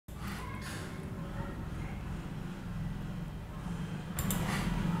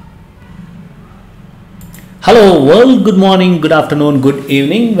Hello world, good morning, good afternoon, good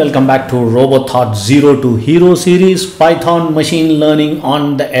evening. Welcome back to RoboThought Zero to Hero series, Python machine learning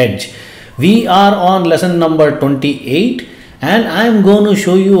on the edge. We are on lesson number 28 and I am going to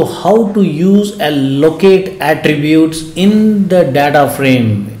show you how to use and locate attributes in the data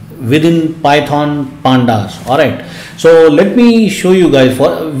frame within Python Pandas. Alright, so let me show you guys.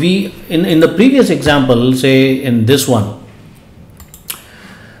 In the previous example, say in this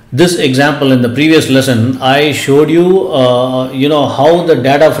example in the previous lesson, I showed you how the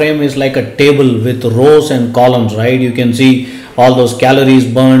data frame is like a table with rows and columns, right? You can see all those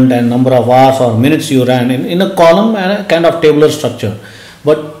calories burned and number of hours or minutes you ran in a column and a kind of tabular structure.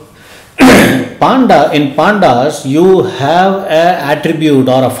 But in pandas you have an attribute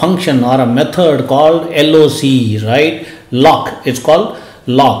or a function or a method called LOC, right? Lock. It's called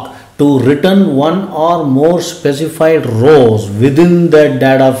lock, to return one or more specified rows within the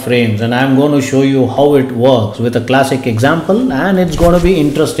data frames, and I'm going to show you how it works with a classic example, and it's going to be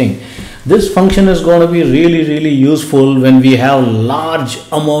interesting. This function is going to be really useful when we have large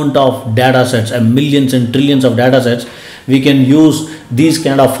amount of data sets and millions and trillions of data sets. We can use these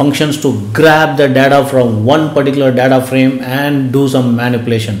kind of functions to grab the data from one particular data frame and do some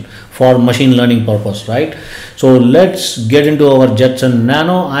manipulation for machine learning purpose, right? So let's get into our Jetson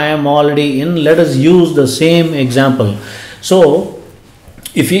Nano. I am already in. Let us use the same example. So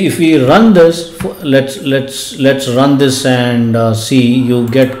if we run this, let's run this and see. You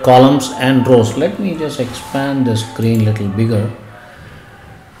get columns and rows. Let me just expand the screen a little bigger.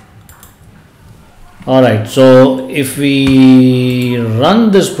 Alright, so if we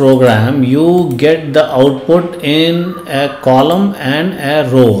run this program, you get the output in a column and a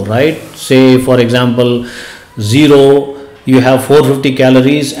row, right? Say for example 0, you have 450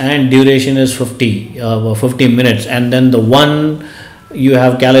 calories and duration is 50 minutes, and then the 1, you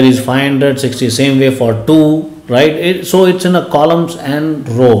have calories 560, same way for 2, right? So it's in a columns and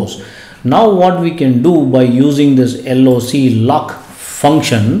rows. Now what we can do by using this LOC lock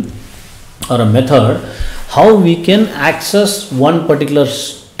function or a method, how we can access one particular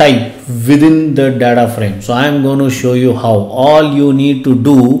type within the data frame. So I am going to show you how. All you need to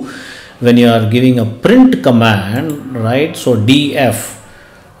do when you are giving a print command, right? So df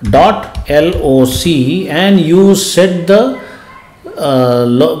dot loc, and you set the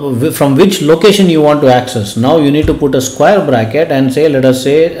from which location you want to access. Now you need to put a square bracket and say, let us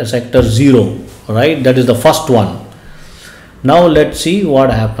say a sector 0, right? That is the first one. Now let's see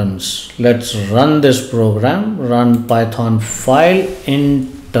what happens. Let's run this program, run Python file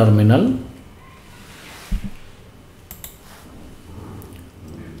in terminal.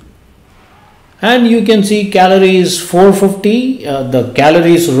 And you can see calories 450, the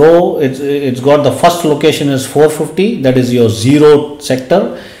calories row, it's got the first location is 450, that is your 0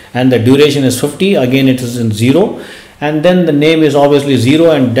 sector, and the duration is 50, again it is in 0, and then the name is obviously 0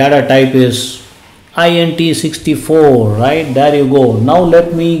 and data type is int64, right? There you go. Now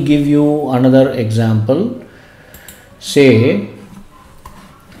let me give you another example.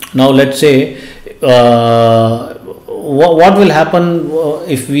 Let's say what will happen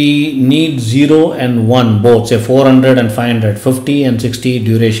if we need 0 and 1 both, say 400 and 500, 50 and 60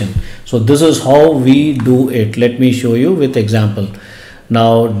 duration. So this is how we do it. Let me show you with example.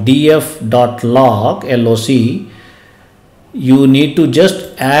 Now df.lock loc, you need to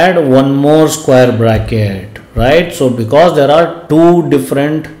just add one more square bracket, right? So because there are two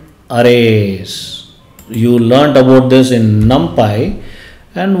different arrays, you learned about this in NumPy,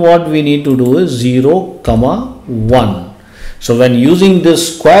 and what we need to do is 0, 1. So when using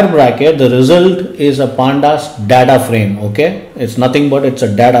this square bracket, the result is a pandas data frame. Okay, it's nothing but it's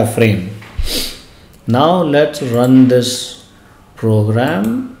a data frame. Now let's run this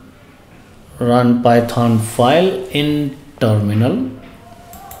program, run Python file in terminal,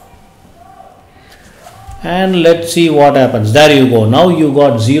 and let's see what happens. There you go. Now you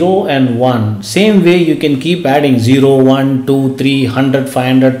got 0 and 1. Same way you can keep adding 0, 1, 2, 3, 100,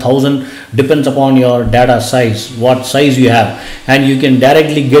 500, 1000, depends upon your data size, what size you have, and you can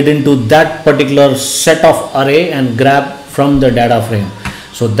directly get into that particular set of array and grab from the data frame.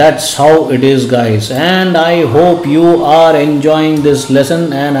 So that's how it is, guys, and I hope you are enjoying this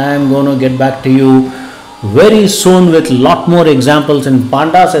lesson, and I am going to get back to you very soon with lot more examples in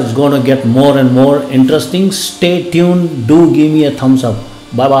pandas. It's going to get more and more interesting. Stay tuned. Do give me a thumbs up.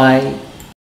 Bye bye.